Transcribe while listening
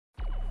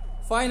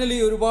Finally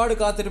ഒരുപാട്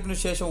കാത്തിരിപ്പിന്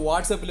ശേഷം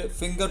വാട്സപ്പിൽ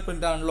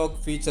ഫിംഗർപ്രിൻ്റ് അൺലോക്ക്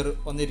ഫീച്ചർ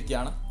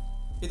വന്നിരിക്കുകയാണ്.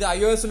 ഇത്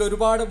iOSൽ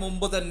ഒരുപാട്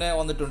മുമ്പ് തന്നെ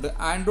വന്നിട്ടുണ്ട്.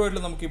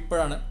 ആൻഡ്രോയിഡിൽ നമുക്ക്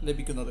ഇപ്പോഴാണ്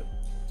ലഭിക്കുന്നത്.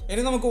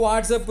 ഇനി നമുക്ക്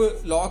വാട്സപ്പ്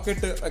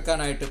ലോക്കിട്ട്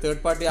വെക്കാനായിട്ട്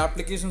തേർഡ് പാർട്ടി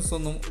ആപ്ലിക്കേഷൻസ്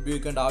ഒന്നും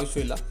ഉപയോഗിക്കേണ്ട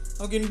ആവശ്യമില്ല.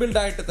 നമുക്ക്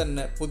ഇൻബിൽഡ് ആയിട്ട്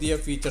തന്നെ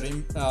പുതിയ ഫീച്ചർ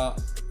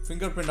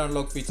ഫിംഗർപ്രിൻ്റ്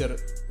അൺലോക്ക് ഫീച്ചർ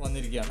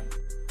വന്നിരിക്കുകയാണ്.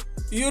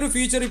 ഈ ഒരു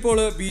ഫീച്ചർ ഇപ്പോൾ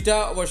ബീറ്റ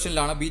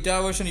വേർഷനിലാണ്. ബീറ്റ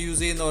വേർഷൻ യൂസ്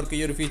ചെയ്യുന്നവർക്ക്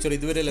ഈ ഒരു ഫീച്ചർ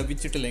ഇതുവരെ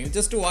ലഭിച്ചിട്ടില്ലെങ്കിൽ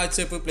ജസ്റ്റ്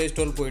വാട്സപ്പ് പ്ലേ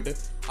സ്റ്റോറിൽ പോയിട്ട്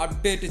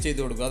അപ്ഡേറ്റ് ചെയ്ത്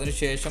കൊടുക്കുക.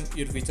 അതിനുശേഷം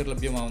ഈ ഒരു ഫീച്ചർ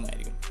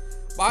ലഭ്യമാവുന്നതായിരിക്കും.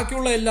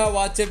 ബാക്കിയുള്ള എല്ലാ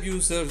വാട്സപ്പ്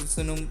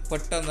യൂസേഴ്സിനും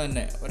പെട്ടെന്ന്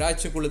തന്നെ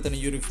ഒരാഴ്ചക്കുള്ളിൽ തന്നെ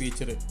ഈ ഒരു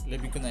ഫീച്ചർ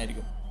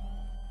ലഭിക്കുന്നതായിരിക്കും.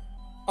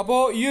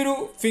 അപ്പോൾ ഈ ഒരു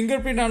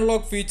ഫിംഗർപ്രിൻ്റ്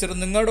അൺലോക്ക് ഫീച്ചർ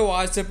നിങ്ങളുടെ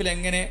വാട്സപ്പിൽ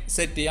എങ്ങനെ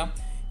സെറ്റ് ചെയ്യാം,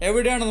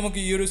 എവിടെയാണ് നമുക്ക്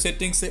ഈ ഒരു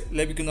സെറ്റിങ്സ്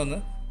ലഭിക്കുന്നതെന്ന്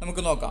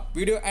നമുക്ക് നോക്കാം.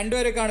 വീഡിയോ എൻഡ്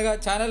വരെ കാണുക.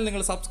 ചാനൽ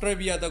നിങ്ങൾ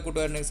സബ്സ്ക്രൈബ് ചെയ്യാത്ത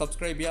കൂട്ടുകാരനെ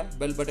സബ്സ്ക്രൈബ് ചെയ്യുക,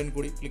 ബെൽ ബട്ടൺ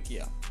കൂടി ക്ലിക്ക്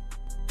ചെയ്യുക.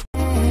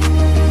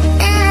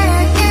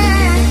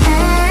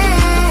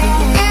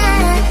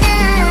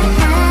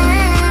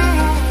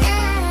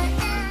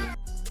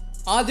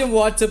 ആദ്യം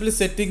വാട്സപ്പിൽ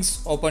സെറ്റിങ്സ്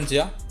ഓപ്പൺ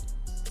ചെയ്യാം.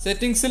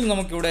 സെറ്റിങ്സിൽ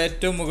നമുക്കിവിടെ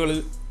ഏറ്റവും മുകളിൽ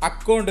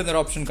അക്കൗണ്ട് എന്നൊരു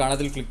ഓപ്ഷൻ കാണാം,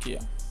 അതിൽ ക്ലിക്ക്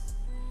ചെയ്യാം.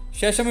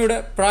 ശേഷം ഇവിടെ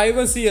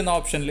പ്രൈവസി എന്ന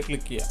ഓപ്ഷനിൽ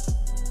ക്ലിക്ക് ചെയ്യാം.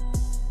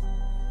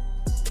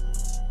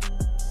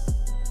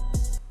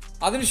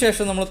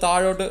 അതിനുശേഷം നമ്മൾ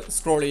താഴോട്ട്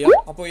സ്ക്രോൾ ചെയ്യാം.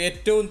 അപ്പോൾ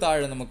ഏറ്റവും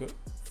താഴെ നമുക്ക്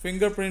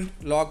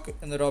ഫിംഗർപ്രിൻറ്റ് ലോക്ക്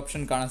എന്നൊരു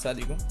ഓപ്ഷൻ കാണാൻ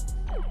സാധിക്കും,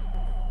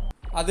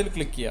 അതിൽ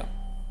ക്ലിക്ക് ചെയ്യാം.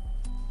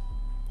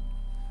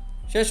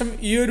 ശേഷം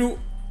ഈ ഒരു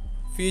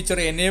ഫീച്ചർ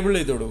എനേബിൾ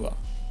ചെയ്ത് കൊടുക്കുക.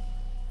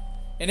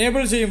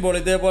 എനേബിൾ ചെയ്യുമ്പോൾ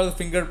ഇതേപോലെ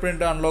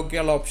ഫിംഗർപ്രിൻറ്റ് അൺലോക്ക്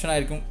ചെയ്യാനുള്ള ഓപ്ഷൻ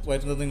ആയിരിക്കും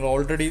വരുന്നത്. നിങ്ങൾ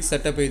ഓൾറെഡി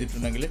സെറ്റപ്പ്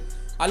ചെയ്തിട്ടുണ്ടെങ്കിൽ,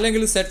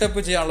 അല്ലെങ്കിൽ സെറ്റപ്പ്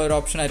ചെയ്യാനുള്ള ഒരു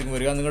ഓപ്ഷൻ ആയിരിക്കും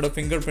വരിക. നിങ്ങളുടെ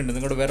ഫിംഗർപ്രിൻറ്റ്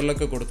നിങ്ങളുടെ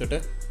വിരലൊക്കെ കൊടുത്തിട്ട്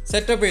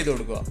സെറ്റപ്പ് ചെയ്ത്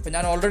കൊടുക്കുക. അപ്പോൾ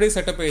ഞാൻ ഓൾറെഡി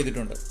സെറ്റപ്പ്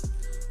ചെയ്തിട്ടുണ്ട്.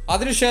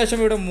 അതിനുശേഷം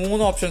ഇവിടെ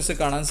 3 ഓപ്ഷൻസ്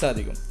കാണാൻ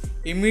സാധിക്കും.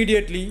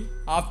 Immediately,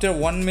 after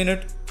 1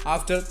 minute,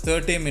 after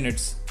 30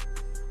 minutes.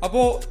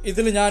 അപ്പോൾ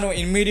ഇതിൽ ഞാൻ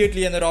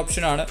ഇമ്മീഡിയറ്റ്ലി എന്നൊരു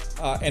ഓപ്ഷനാണ്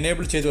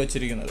എനേബിൾ ചെയ്ത്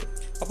വച്ചിരിക്കുന്നത്.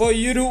 അപ്പോൾ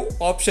ഈ ഒരു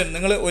ഓപ്ഷൻ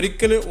നിങ്ങൾ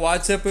ഒരിക്കൽ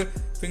വാട്സപ്പ്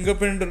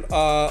ഫിംഗർപ്രിൻറ്റ്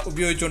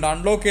ഉപയോഗിച്ചുകൊണ്ട്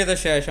അൺലോക്ക് ചെയ്ത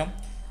ശേഷം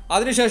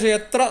അതിനുശേഷം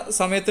എത്ര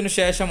സമയത്തിന്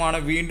ശേഷമാണ്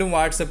വീണ്ടും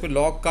വാട്സപ്പ്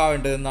ലോക്ക്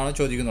ആവേണ്ടതെന്നാണ്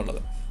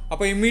ചോദിക്കുന്നുള്ളത്.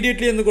 അപ്പോൾ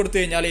ഇമ്മീഡിയറ്റ്ലി എന്ന് കൊടുത്തു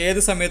കഴിഞ്ഞാൽ ഏത്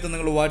സമയത്ത്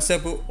നിങ്ങൾ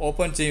വാട്സപ്പ്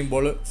ഓപ്പൺ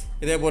ചെയ്യുമ്പോൾ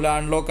ഇതേപോലെ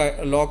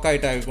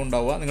ലോക്കായിട്ടായിരിക്കും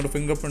ഉണ്ടാവുക. നിങ്ങളുടെ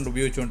ഫിംഗർപ്രിൻറ്റ്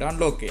ഉപയോഗിച്ചുകൊണ്ട്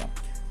അൺലോക്ക് ചെയ്യാം.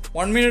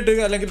 1 മിനിറ്റ്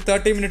അല്ലെങ്കിൽ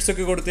 30 മിനിറ്റ്സ്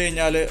ഒക്കെ കൊടുത്തു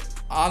കഴിഞ്ഞാൽ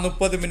ആ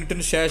 30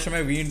 മിനിറ്റിന്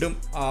ശേഷമേ വീണ്ടും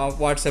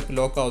വാട്സപ്പ്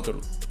ലോക്ക്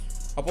ആവത്തുള്ളൂ.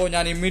 അപ്പോൾ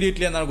ഞാൻ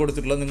ഇമ്മീഡിയറ്റ്ലി എന്നാണ്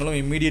കൊടുത്തിട്ടുള്ളത്. നിങ്ങളും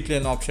ഇമ്മീഡിയറ്റ്ലി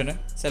എന്ന ഓപ്ഷന്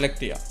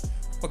സെലക്ട് ചെയ്യാം.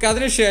 ഓക്കെ,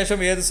 അതിനുശേഷം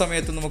ഏത്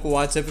സമയത്തും നമുക്ക്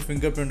വാട്സപ്പ്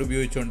ഫിംഗർപ്രിൻറ്റ്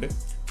ഉപയോഗിച്ചുകൊണ്ട്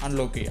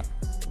അൺലോക്ക് ചെയ്യാം.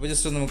 അപ്പോൾ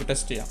ജസ്റ്റ് ഒന്ന് നമുക്ക്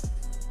ടെസ്റ്റ് ചെയ്യാം.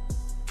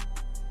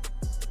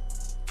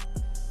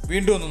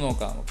 വീണ്ടും ഒന്ന്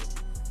നോക്കാം നമുക്ക്.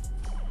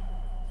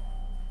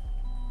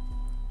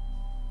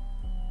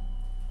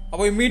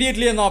 അപ്പോൾ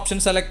ഇമ്മീഡിയറ്റ്ലി എന്ന ഓപ്ഷൻ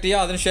സെലക്ട്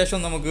ചെയ്യുക. അതിനുശേഷം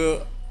നമുക്ക്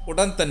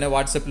ഉടൻ തന്നെ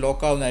വാട്സപ്പ്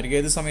ലോക്ക് ആവുന്നതായിരിക്കും.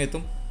 ഏത്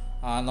സമയത്തും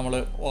നമ്മൾ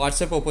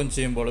വാട്സപ്പ് ഓപ്പൺ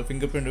ചെയ്യുമ്പോൾ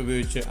ഫിംഗർപ്രിൻറ്റ്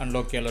ഉപയോഗിച്ച്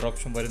അൺലോക്ക് ചെയ്യാനുള്ള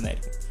ഓപ്ഷൻ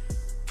വരുന്നതായിരിക്കും.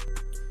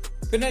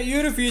 പിന്നെ ഈ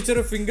ഒരു ഫീച്ചർ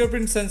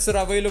ഫിംഗർപ്രിൻറ്റ് സെൻസർ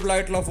അവൈലബിൾ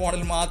ആയിട്ടുള്ള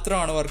ഫോണിൽ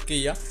മാത്രമാണ് വർക്ക്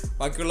ചെയ്യുക,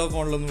 ബാക്കിയുള്ള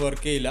ഫോണിലൊന്നും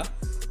വർക്ക് ചെയ്യില്ല.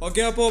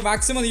 ഓക്കെ, അപ്പോൾ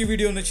മാക്സിമം ഈ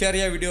വീഡിയോ ഒന്ന് ഷെയർ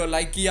ചെയ്യുക, വീഡിയോ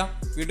ലൈക്ക്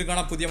ചെയ്യുക. വീണ്ടും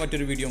കാണാം പുതിയ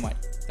മറ്റൊരു വീഡിയോയുമായി.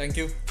 Thank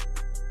you.